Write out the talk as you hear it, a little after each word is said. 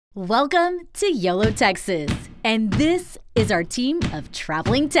Welcome to YOLO Texas, and this is our team of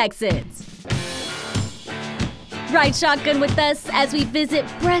traveling Texans. Ride shotgun with us as we visit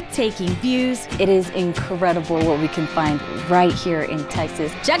breathtaking views. It is incredible what we can find right here in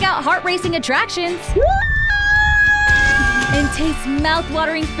Texas. Check out heart-racing attractions. And taste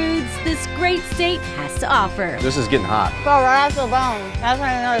mouth-watering foods this great state has to offer. This is getting hot. Go right off the bone. That's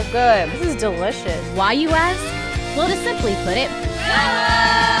how you know it's good. This is delicious. Why, you ask? Well, to simply put it,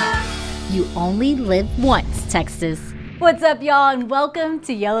 you only live once, Texas. What's up, y'all, and welcome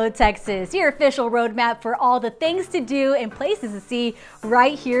to YOLO Texas, your official roadmap for all the things to do and places to see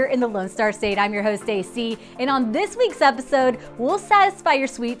right here in the Lone Star State. I'm your host, AC, and on this week's episode, we'll satisfy your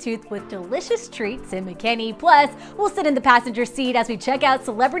sweet tooth with delicious treats in McKinney. Plus, we'll sit in the passenger seat as we check out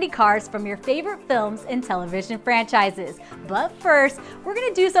celebrity cars from your favorite films and television franchises. But first, we're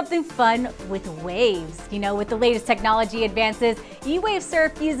gonna do something fun with waves. You know, with the latest technology advances, Ewave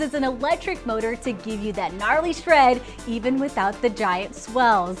Surf uses an electric motor to give you that gnarly shred, even without the giant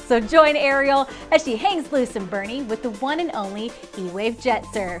swells. So join Ariel as she hangs loose in Bernie with the one and only Ewave Jet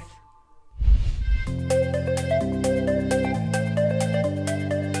Surf.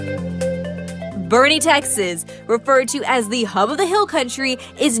 Bernie, Texas, referred to as the hub of the hill country,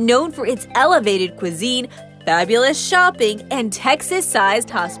 is known for its elevated cuisine, fabulous shopping, and Texas-sized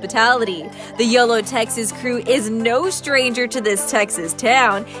hospitality. The YOLO Texas crew is no stranger to this Texas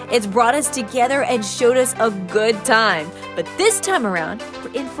town. It's brought us together and showed us a good time. But this time around,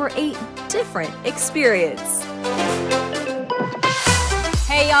 we're in for a different experience.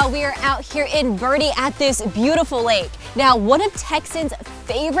 Hey y'all, we are out here in Bernie at this beautiful lake. Now, one of Texans'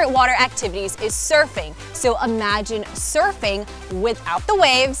 favorite water activities is surfing. So imagine surfing without the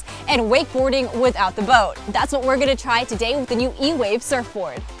waves and wakeboarding without the boat. That's what we're gonna try today with the new Ewave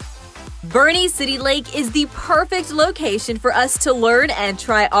surfboard. Bernie City Lake is the perfect location for us to learn and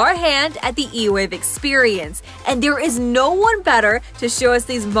try our hand at the Ewave experience. And there is no one better to show us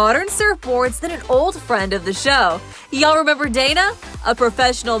these modern surfboards than an old friend of the show. Y'all remember Dana? A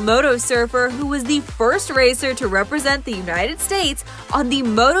professional moto surfer who was the first racer to represent the United States on the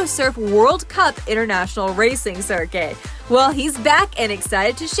Moto Surf World Cup International Racing Circuit. Well, he's back and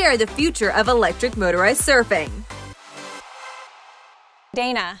excited to share the future of electric motorized surfing.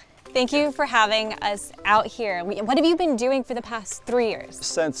 Dana, thank you for having us out here. What have you been doing for the past 3 years?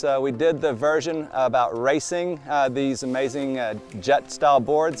 Since we did the version about racing these amazing jet-style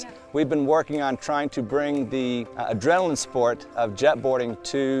boards, we've been working on trying to bring the adrenaline sport of jetboarding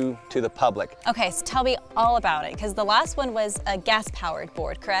to the public. Okay, so tell me all about it, because the last one was a gas-powered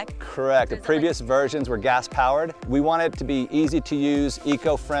board, correct? Correct. The previous versions were gas-powered. We want it to be easy to use,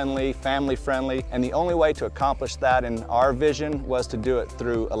 eco-friendly, family-friendly, and the only way to accomplish that in our vision was to do it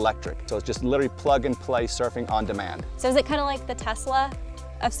through electric. So it's just literally plug-and-play surfing on demand. So is it kind of like the Tesla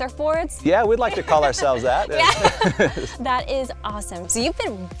of surfboards? Yeah, we'd like to call ourselves that. Yeah. That is awesome. So you've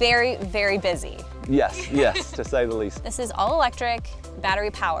been very, very busy. Yes, to say the least. This is all electric, battery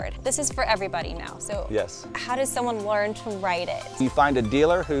powered. This is for everybody now. So yes. How does someone learn to ride it? You find a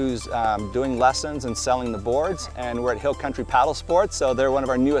dealer who's doing lessons and selling the boards, and we're at Hill Country Paddle Sports, so they're one of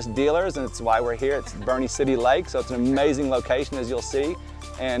our newest dealers, and it's why we're here. It's Bernie City Lake, so it's an amazing location, as you'll see.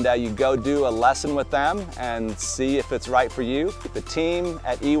 And you go do a lesson with them and see if it's right for you. The team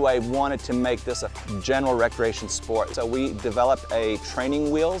at Ewave wanted to make this a general recreation sport. So we developed a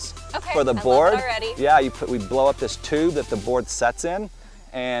training wheels for the board. Love it already. Yeah, we blow up this tube that the board sets in,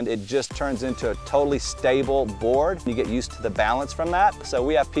 and it just turns into a totally stable board. You get used to the balance from that. So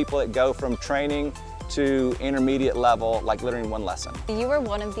we have people that go from training to intermediate level, like literally one lesson. You were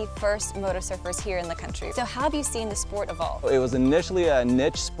one of the first moto surfers here in the country. So how have you seen the sport evolve? It was initially a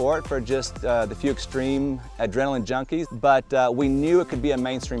niche sport for just the few extreme adrenaline junkies, but we knew it could be a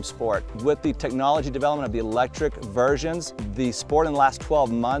mainstream sport. With the technology development of the electric versions, the sport in the last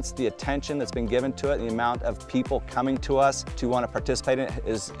 12 months, the attention that's been given to it, the amount of people coming to us to want to participate in it,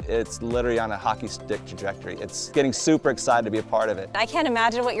 it's literally on a hockey stick trajectory. It's getting super excited to be a part of it. I can't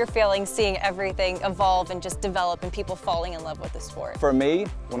imagine what you're feeling seeing everything evolve and just develop and people falling in love with the sport. For me,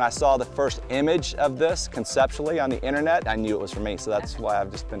 when I saw the first image of this conceptually on the internet, I knew it was for me, so that's why I've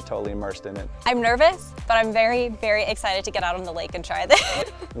just been totally immersed in it. I'm nervous, but I'm very, very excited to get out on the lake and try this.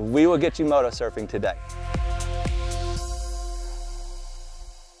 We will get you moto surfing today.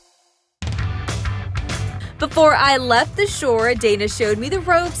 Before I left the shore, Dana showed me the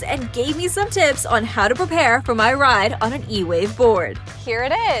ropes and gave me some tips on how to prepare for my ride on an Ewave board. Here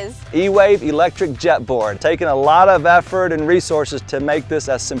it is. Ewave electric jet board. Taking a lot of effort and resources to make this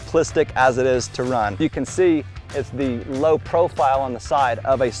as simplistic as it is to run. You can see It's the low profile on the side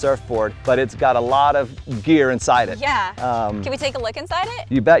of a surfboard, but it's got a lot of gear inside it. Yeah. Can we take a look inside it?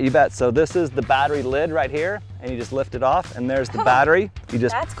 You bet, you bet. So this is the battery lid right here, and you just lift it off, and there's the battery. You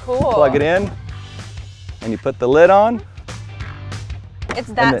just That's cool. plug it in, and you put the lid on. It's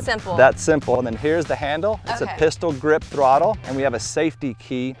that simple. That's simple. And then here's the handle. It's a pistol grip throttle, and we have a safety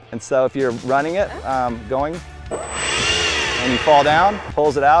key. And so if you're running it, going, and you fall down,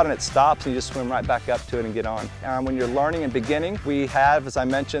 pulls it out and it stops, and you just swim right back up to it and get on. When you're learning and beginning, we have, as I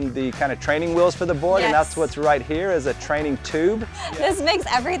mentioned, the kind of training wheels for the board, and that's what's right here is a training tube. This makes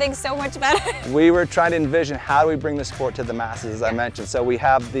everything so much better. We were trying to envision how do we bring the sport to the masses, as I mentioned. So we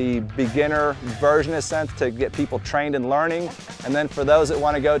have the beginner version, in a sense, to get people trained and learning. And then for those that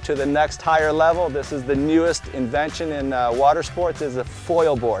want to go to the next higher level, this is the newest invention in water sports, is a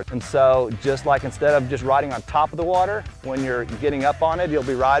foil board. And so just like instead of just riding on top of the water, when you're getting up on it, you'll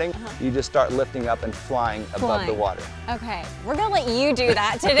be riding, you just start lifting up and flying above the water. Okay, we're gonna let you do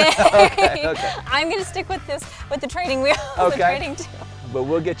that today. Okay. I'm gonna stick with this, with the training wheel, the training tube. But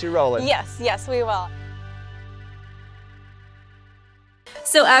we'll get you rolling. Yes, yes, we will.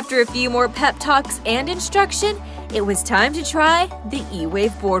 So after a few more pep talks and instruction, it was time to try the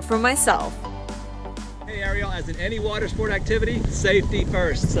Ewave board for myself. Hey Ariel, as in any water sport activity, safety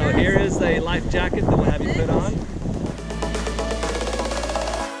first. So here is a life jacket that we'll have you put on.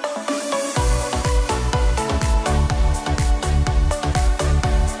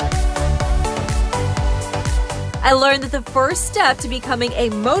 I learned that the first step to becoming a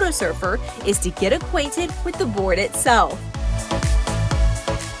moto surfer is to get acquainted with the board itself.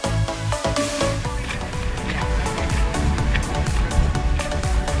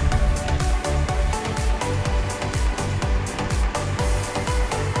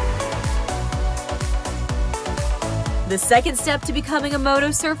 The second step to becoming a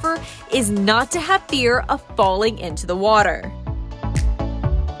moto surfer is not to have fear of falling into the water.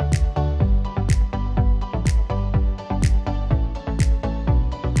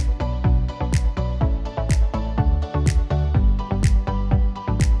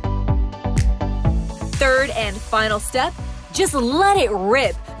 Third and final step, just let it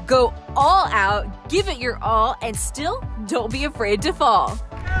rip. Go all out, give it your all, and still don't be afraid to fall.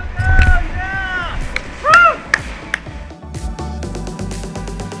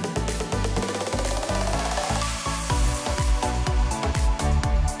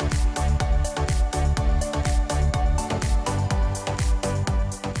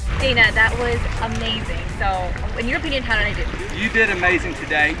 Dana, that was amazing. So, in your opinion, how did I do? You did amazing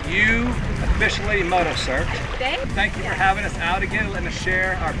today. You officially moto surfed. Thank you for having us out again, letting us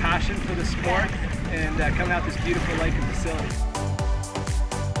share our passion for the sport and coming out this beautiful lake and facility.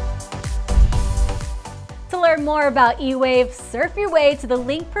 To learn more about Ewave, surf your way to the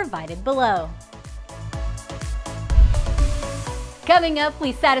link provided below. Coming up,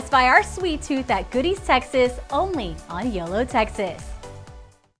 we satisfy our sweet tooth at Goodies, Texas, only on YOLO, Texas.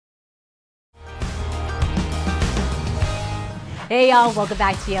 Hey y'all, welcome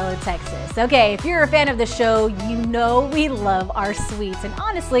back to YOLO, Texas. Okay, if you're a fan of the show, you know we love our sweets, and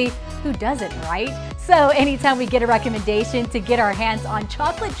honestly, who doesn't, right? So anytime we get a recommendation to get our hands on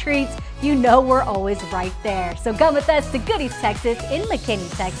chocolate treats, you know we're always right there. So come with us to Goodies, Texas in McKinney,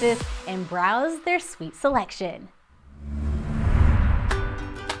 Texas, and browse their sweet selection.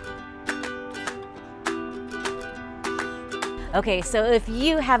 Okay, so if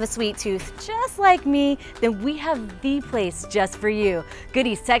you have a sweet tooth just like me, then we have the place just for you.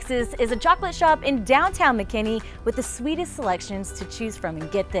 Goodies, Texas is a chocolate shop in downtown McKinney with the sweetest selections to choose from. And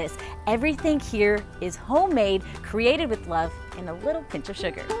get this, everything here is homemade, created with love, and a little pinch of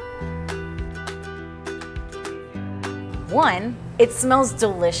sugar. One, it smells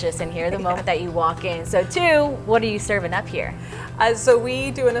delicious in here the moment that you walk in. So two, what are you serving up here? So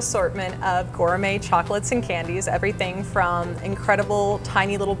we do an assortment of gourmet chocolates and candies, everything from incredible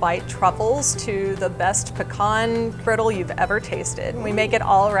tiny little bite truffles to the best pecan brittle you've ever tasted. We make it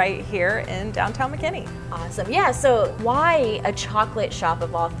all right here in downtown McKinney. Awesome. Yeah, so why a chocolate shop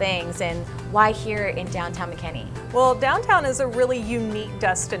of all things, and why here in downtown McKinney? Well, downtown is a really unique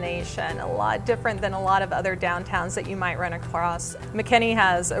destination, a lot different than a lot of other downtowns that you might run across. McKinney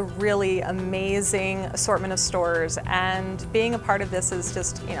has a really amazing assortment of stores, and being a part of this has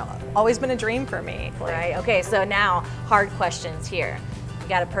just, you know, always been a dream for me. Right, okay, so now hard questions here. You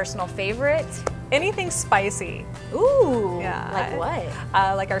got a personal favorite? Anything spicy. Ooh, yeah. Like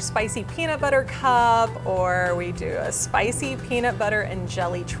what? Like our spicy peanut butter cup, or we do a spicy peanut butter and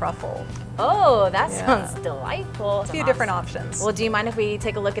jelly truffle. Oh, that sounds delightful. A few different options. Well, do you mind if we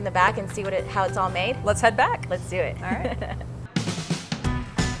take a look in the back and see how it's all made? Let's head back. Let's do it. All right.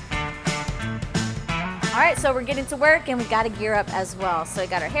 All right, so we're getting to work and we got to gear up as well. So we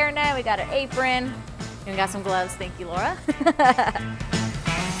got our hairnet, we got our apron, and we got some gloves. Thank you, Laura.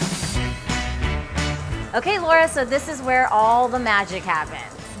 Okay, Laura, so this is where all the magic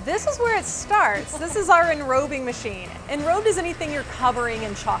happens. This is where it starts. This is our enrobing machine. Enrobed is anything you're covering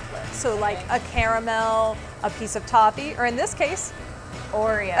in chocolate. So like a caramel, a piece of toffee, or in this case,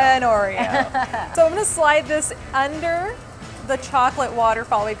 Oreo. An Oreo. So I'm gonna slide this under the chocolate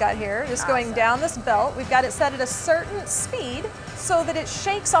waterfall we've got here, just going down this belt. We've got it set at a certain speed so that it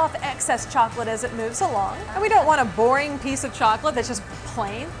shakes off excess chocolate as it moves along. And we don't want a boring piece of chocolate that's just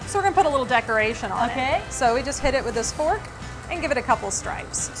plain, so we're gonna put a little decoration on it. So we just hit it with this fork and give it a couple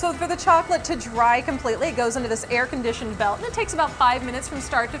stripes. So for the chocolate to dry completely, it goes into this air-conditioned belt, and it takes about 5 minutes from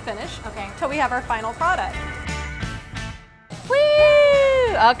start to finish until we have our final product.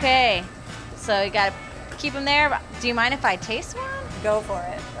 Woo! Okay, so you gotta keep them there. Do you mind if I taste one? Go for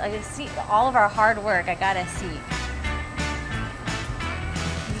it. I can see all of our hard work. I gotta see.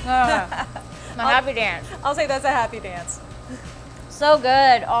 My happy dance. I'll say that's a happy dance. So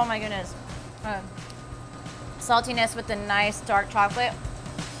good. Oh my goodness. Saltiness with the nice dark chocolate.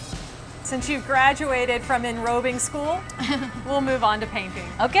 Since you've graduated from enrobing school, we'll move on to painting.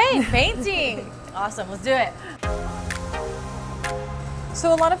 Okay, painting. Awesome, let's do it.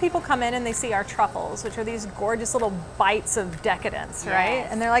 So a lot of people come in and they see our truffles, which are these gorgeous little bites of decadence, right?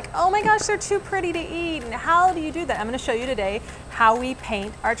 And they're like, oh my gosh, they're too pretty to eat. And how do you do that? I'm gonna show you today how we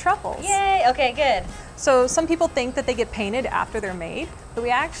paint our truffles. Yay, okay, good. So some people think that they get painted after they're made, but we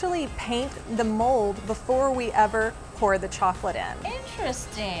actually paint the mold before we ever pour the chocolate in.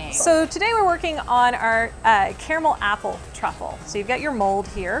 Interesting. So today we're working on our caramel apple truffle. So you've got your mold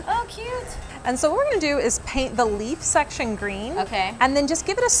here. Oh, cute. And so what we're gonna do is paint the leaf section green. Okay. And then just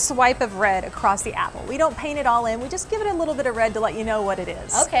give it a swipe of red across the apple. We don't paint it all in, we just give it a little bit of red to let you know what it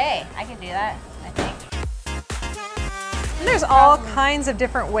is. Okay, I can do that, I think. And there's all kinds of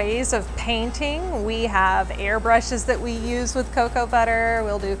different ways of painting. We have airbrushes that we use with cocoa butter.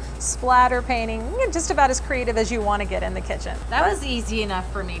 We'll do splatter painting. You're just about as creative as you want to get in the kitchen. That was easy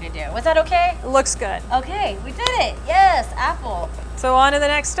enough for me to do. Was that okay? Looks good. Okay, we did it. Yes, apple. So on to the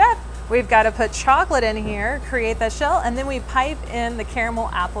next step. We've got to put chocolate in here, create that shell, and then we pipe in the caramel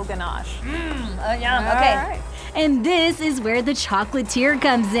apple ganache. Oh, yum. Okay. All right. And this is where the chocolatier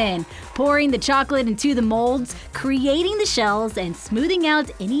comes in, pouring the chocolate into the molds, creating the shells, and smoothing out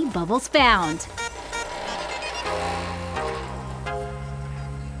any bubbles found.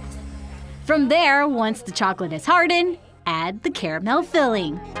 From there, once the chocolate is hardened, add the caramel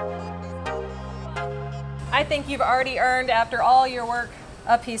filling. I think you've already earned, after all your work,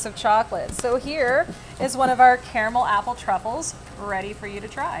 a piece of chocolate. So here is one of our caramel apple truffles ready for you to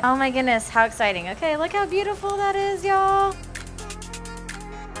try. Oh my goodness, how exciting. Okay, look how beautiful that is, y'all.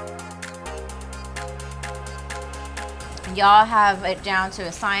 Y'all have it down to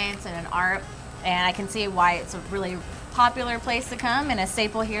a science and an art, and I can see why it's a really popular place to come and a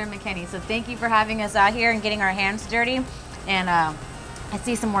staple here in McKinney. So thank you for having us out here and getting our hands dirty. And I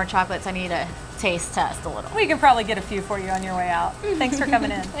see some more chocolates I need to taste test a little. We can probably get a few for you on your way out. Thanks for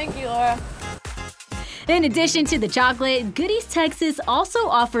coming in. Thank you, Laura. In addition to the chocolate, Goodies Texas also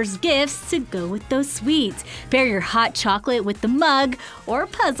offers gifts to go with those sweets. Pair your hot chocolate with the mug or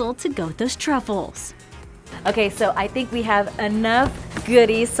puzzle to go with those truffles. Okay, so I think we have enough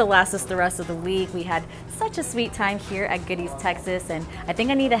goodies to last us the rest of the week. We had such a sweet time here at Goodies Texas, and I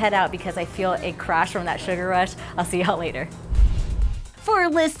think I need to head out because I feel a crash from that sugar rush. I'll see y'all later. For a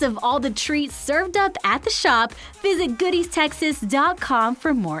list of all the treats served up at the shop, visit goodiestexas.com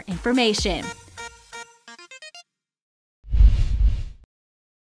for more information.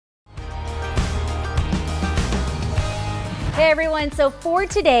 Hey everyone, so for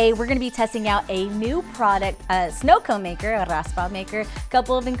today, we're gonna be testing out a new product, a snow cone maker, a raspa maker, a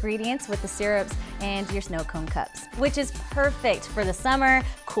couple of ingredients with the syrups and your snow cone cups, which is perfect for the summer,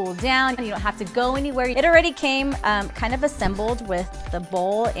 cool down, you don't have to go anywhere. It already came kind of assembled with the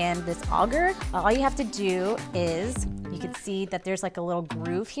bowl and this auger. All you have to do is, you can see that there's like a little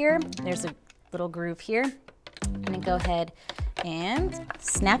groove here. There's a little groove here. And then go ahead and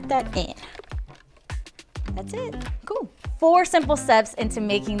snap that in. That's it, cool. 4 simple steps into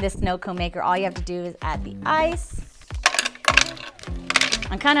making this snow cone maker. All you have to do is add the ice.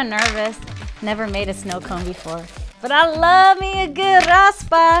 I'm kind of nervous, never made a snow cone before. But I love me a good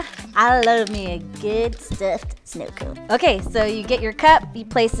raspa. I love me a good stuffed snow cone. Okay, so you get your cup, you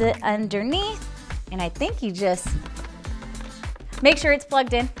place it underneath, and I think you just make sure it's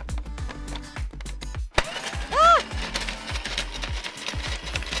plugged in.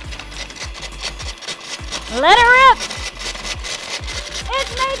 Let it rip!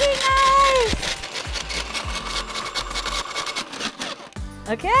 It's making ice!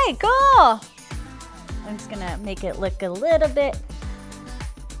 Okay, cool. I'm just gonna make it look a little bit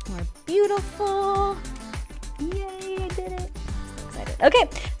more beautiful. Yay, I did it. So excited. Okay,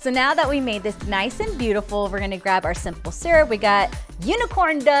 so now that we made this nice and beautiful, we're gonna grab our simple syrup. We got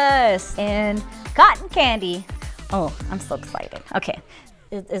unicorn dust and cotton candy. Oh, I'm so excited. Okay,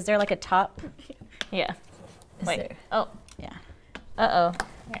 is there like a top? Yeah. Wait. There? Oh. Yeah. Uh-oh.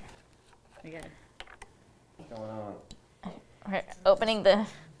 Here. We got it. What's going on? We're opening the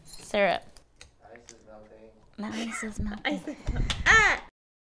syrup. Ice is melting. My ice is melting.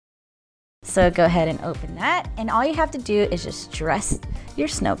 So go ahead and open that. And all you have to do is just dress your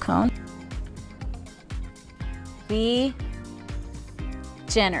snow cone. Be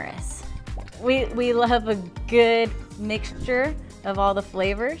generous. We love a good mixture of all the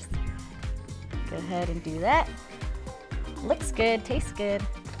flavors. Go ahead and do that. Looks good, tastes good.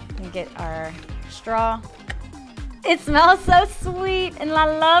 We get our straw. It smells so sweet and I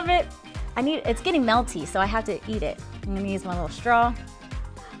love it. It's getting melty, so I have to eat it. I'm gonna use my little straw.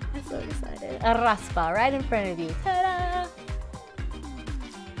 I'm so excited. A raspa right in front of you. Ta-da!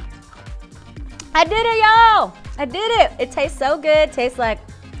 I did it, y'all! I did it! It tastes so good. Tastes like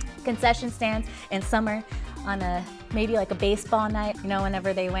concession stands in summer on maybe like a baseball night. You know,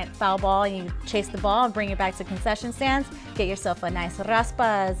 whenever they went foul ball and you chase the ball and bring it back to concession stands, get yourself a nice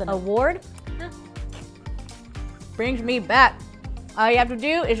raspa as an award. Brings me back. All you have to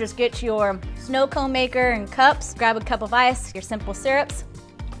do is just get your snow cone maker and cups, grab a cup of ice, your simple syrups,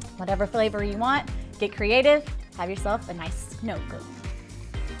 whatever flavor you want, get creative, have yourself a nice snow cone.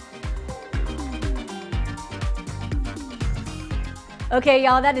 Okay,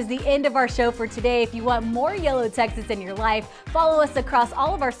 y'all, that is the end of our show for today. If you want more YOLO Texas in your life, follow us across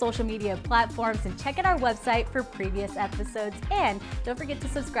all of our social media platforms and check out our website for previous episodes. And don't forget to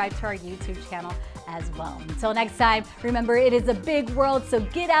subscribe to our YouTube channel as well. Until next time, remember it is a big world, so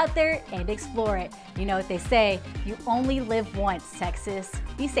get out there and explore it. You know what they say, you only live once, Texas.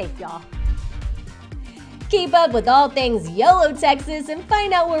 Be safe, y'all. Keep up with all things YOLO Texas and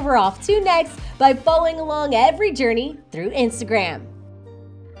find out where we're off to next by following along every journey through Instagram.